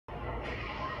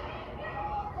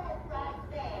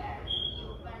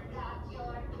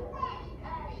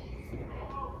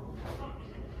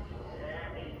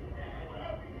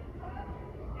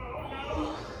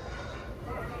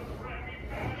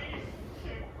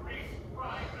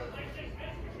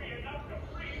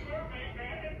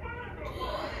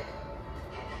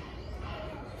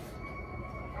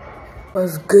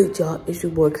What's good, y'all? It's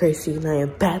your boy Crazy, and I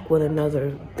am back with another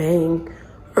bang.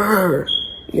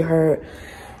 You heard?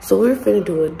 So we're finna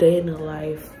do a day in the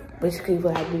life. Basically,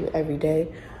 what I do every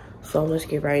day. So let's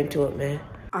get right into it, man.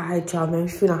 Alright, y'all, man. We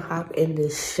finna hop in the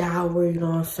shower, you know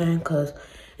what I'm saying? Cause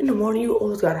in the morning, you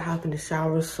always gotta hop in the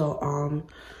shower. So,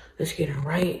 let's get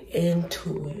right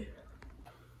into it.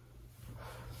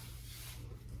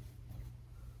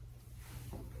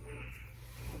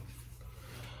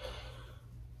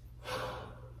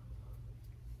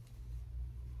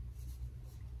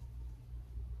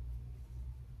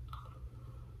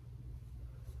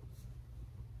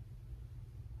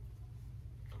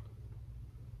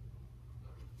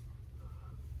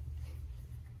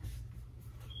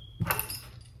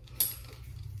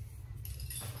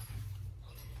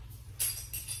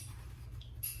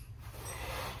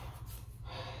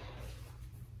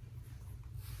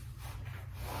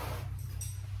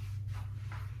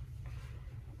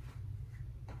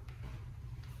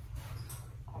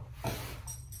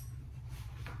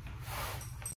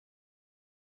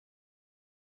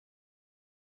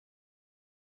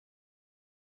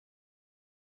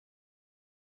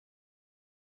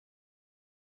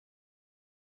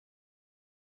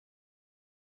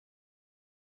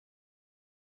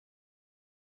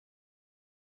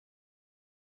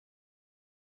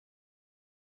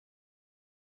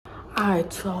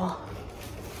 Alright, y'all.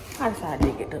 I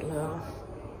decided to get the little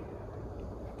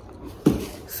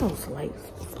some slice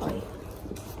play.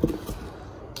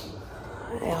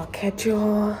 I'll catch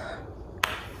y'all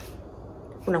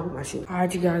when I put my shoes.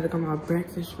 Alright, you guys, I got my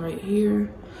breakfast right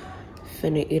here.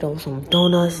 Finna eat over some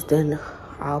donuts, then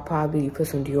I'll probably put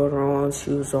some deodorant on,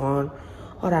 shoes on,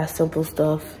 all that simple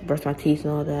stuff, brush my teeth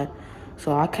and all that.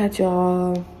 So I'll catch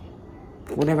y'all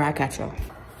whenever I catch y'all.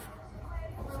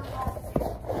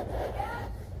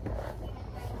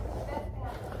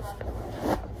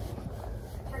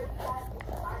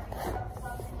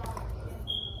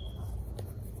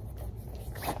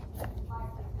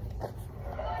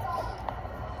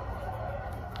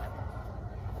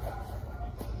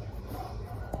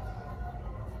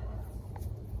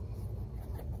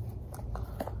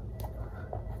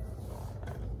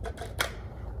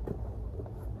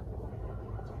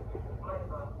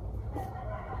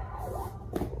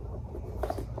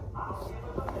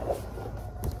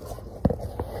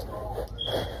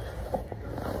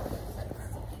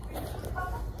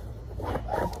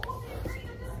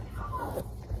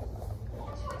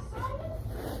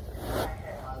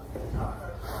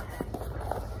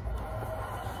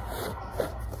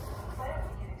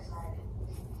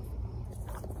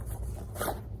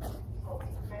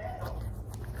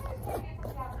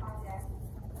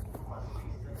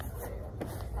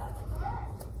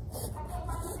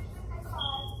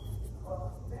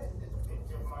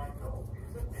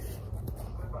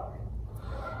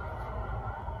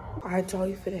 Alright, y'all,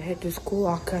 you finna head to school.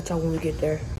 I'll catch y'all when we get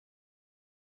there.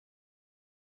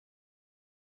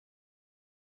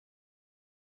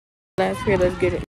 Last period, let's get it.